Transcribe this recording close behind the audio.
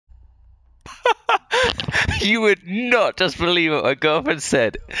You would not just believe what my girlfriend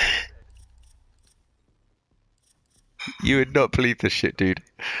said. You would not believe this shit, dude.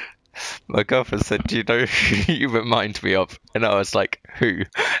 My girlfriend said, "Do you know who you remind me of?" And I was like, "Who?"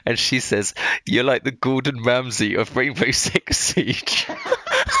 And she says, "You're like the Gordon Ramsay of Rainbow Six Siege."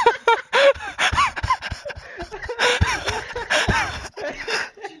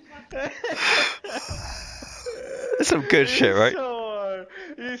 That's some good shit, right? So hard.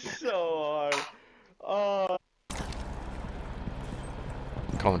 He's so hard. Oh.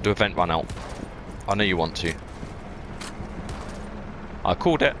 Come on, do a vent run out. I know you want to. I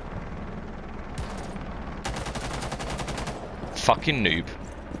called it. Fucking noob.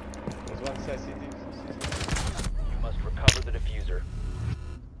 There's one sensitive. You must recover the diffuser.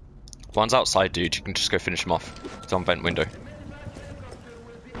 One's outside, dude. You can just go finish him off. It's on vent window.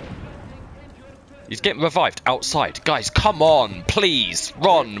 He's getting revived outside. Guys, come on, please.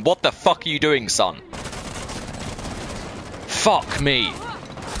 Ron, what the fuck are you doing, son? Fuck me.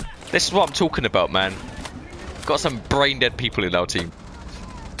 This is what I'm talking about, man. Got some brain dead people in our team.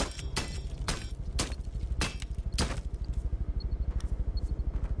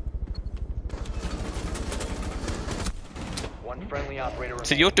 One friendly operator So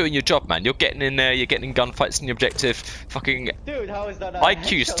remaining. you're doing your job, man. You're getting in there, you're getting in gunfights in the objective. Fucking Dude, how is that?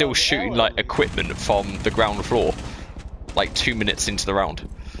 IQ still shooting like equipment from the ground floor. Like 2 minutes into the round.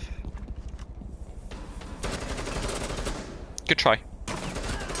 Good try.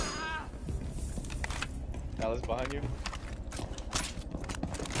 Alice behind you.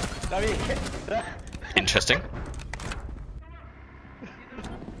 I mean, Interesting.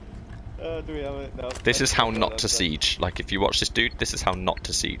 do we have it? No. This is how not to siege. Like, if you watch this dude, this is how not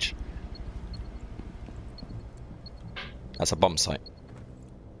to siege. That's a bomb site.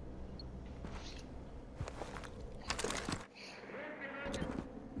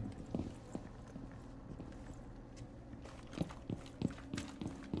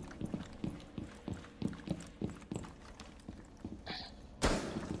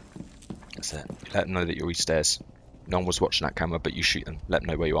 That's it. Let them know that you're east stairs. No one was watching that camera, but you shoot them. Let them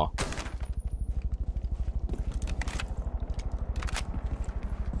know where you are.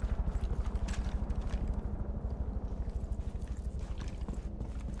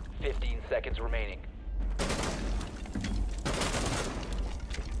 Seconds remaining. 10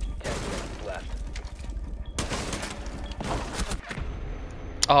 seconds left.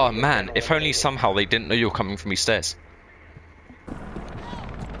 Oh man, if only somehow they didn't know you were coming from east stairs.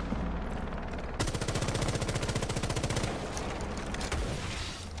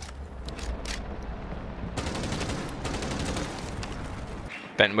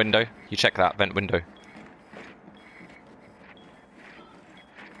 Vent window. You check that, vent window.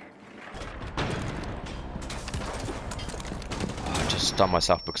 Oh, I just stunned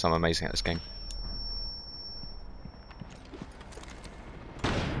myself because I'm amazing at this game.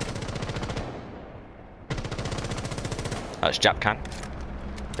 That's Jap can.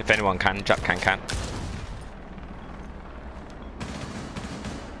 If anyone can, Jap can.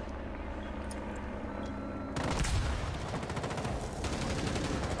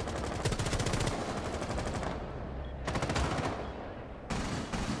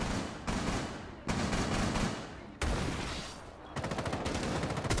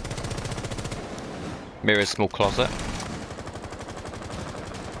 Mirror's small closet.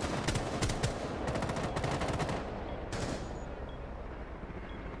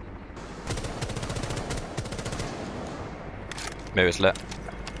 Mirror's lit.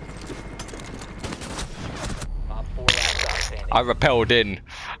 Op 4 last stop standing. I rappelled in,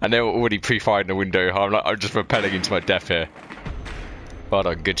 and they were already pre-firing the window. I'm just rappelling into my death here. Well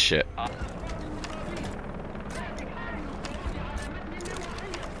done, good shit.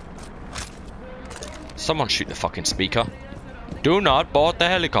 Someone shoot the fucking speaker. Do not board the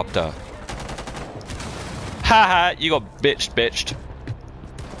helicopter. Haha, you got bitched.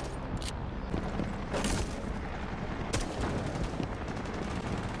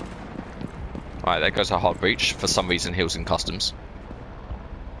 Alright, there goes our hard breach. For some reason, he was in customs.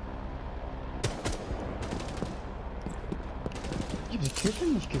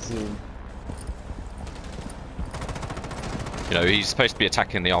 You know, he's supposed to be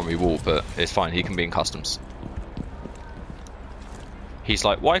attacking the armory wall, but it's fine, he can be in customs. He's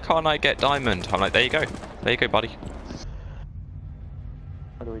like, why can't I get diamond? I'm like, there you go, buddy.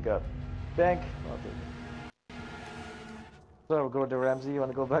 What do we got? Bank. So, Gordon Ramsey, you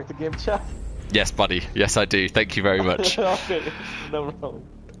want to go back to game chat? Yes, buddy. Yes, I do. Thank you very much. Okay, no problem.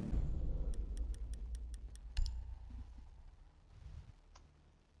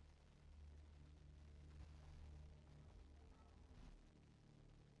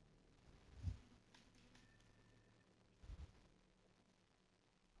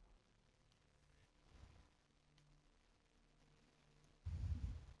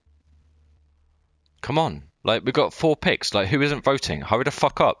 Come on. Like, we got 4 picks. Like, who isn't voting? Hurry the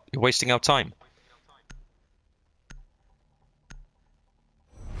fuck up. You're wasting our time.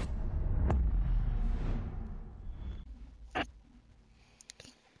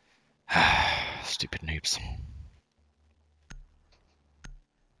 Stupid noobs.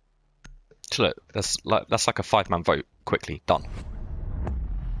 So look, that's like a 5-man vote. Quickly done.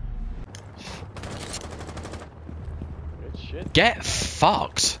 Good shit. Get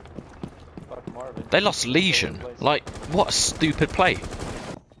fucked. Fuck Marvin. They lost Legion. Like, what a stupid play.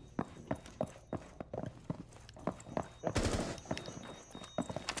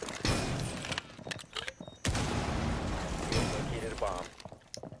 Located a bomb.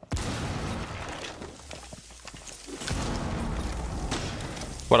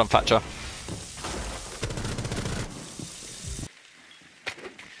 Well done, Thatcher.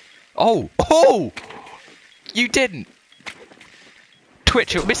 Oh! Oh! You didn't!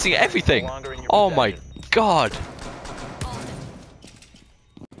 Twitch, you're missing everything! No longer in your Oh my possession. god!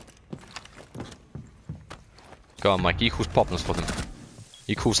 Go on, Mike, you cause problems for them.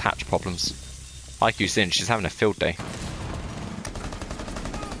 You cause hatch problems. IQ's in, she's having a field day.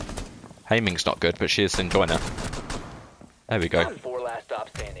 Aiming's not good, but she is enjoying it. There we go. 4 last stop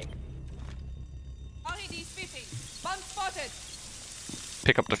standing. RED speaking. Bomb spotted.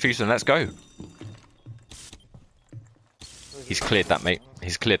 Pick up the fuse and let's go. He's cleared that, mate.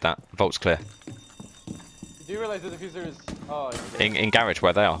 He's cleared that. Vault's clear. You do realize the diffuser is... Oh, In garage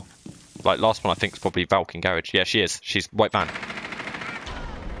where they are. Like, last one I think is probably Valk in garage. Yeah, she is. She's white van.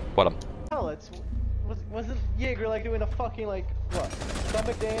 Well done. hell, wasn't Jaeger like doing a fucking like what?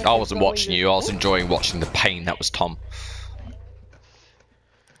 Stomach dance? I wasn't watching you. I was enjoying watching the pain. That was Tom.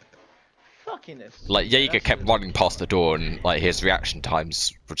 Fuckiness. Like, Jaeger kept running past the door and, like, his reaction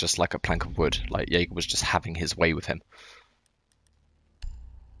times were just like a plank of wood. Like, Jaeger was just having his way with him.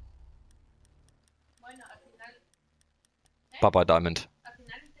 Bye-bye, Diamond.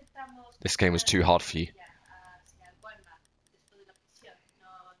 This game was too hard for you.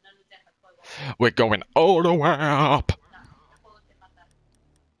 We're going all the way up!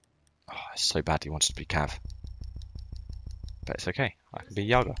 Oh, I so badly wanted to be Cav. But it's okay. I can be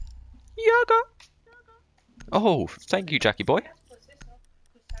Yaga. Yaga! Oh, thank you, Jackie boy.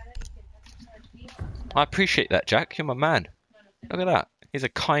 I appreciate that, Jack. You're my man. Look at that. He's a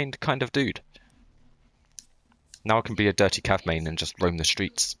kind of dude. Now I can be a dirty Cav main and just roam the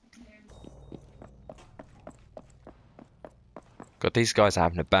streets. God, these guys are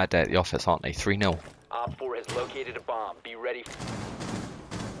having a bad day at the office, aren't they? 3-0. Op 4 has located a bomb. Be ready.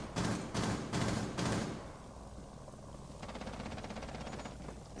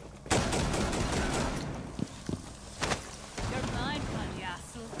 You're mine, bloody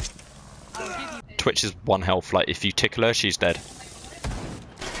asshole. I'll give you. Twitch is 1 health. Like, if you tickle her, she's dead.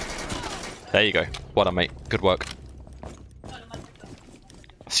 There you go. Well done, mate. Good work.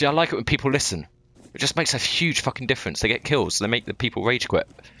 See, I like it when people listen. It just makes a huge fucking difference. They get kills. They make the people rage quit.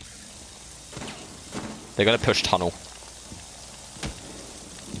 They're going to push tunnel.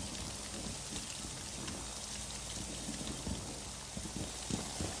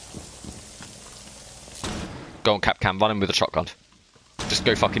 Go on, Capcam. Run him with a shotgun. Just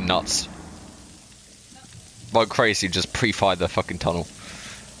go fucking nuts. Run crazy. Just pre-fire the fucking tunnel.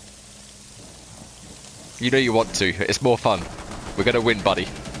 You know you want to. It's more fun. We're going to win, buddy.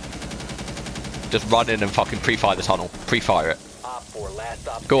 Just run in and fucking pre-fire the tunnel. Pre-fire it. Op 4 last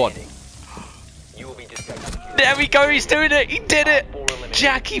stop Go on. standing. You will be detected. There we go, he's doing it! He did it! Op 4 eliminated.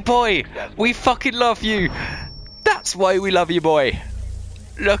 Jackie boy! We fucking love you! That's why we love you, boy!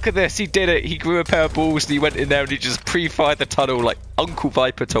 Look at this, he did it! He grew a pair of balls and he went in there and he just pre-fired the tunnel like Uncle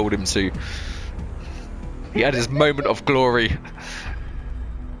Viper told him to. He had his moment of glory.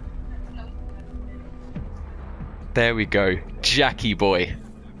 There we go. Jackie boy.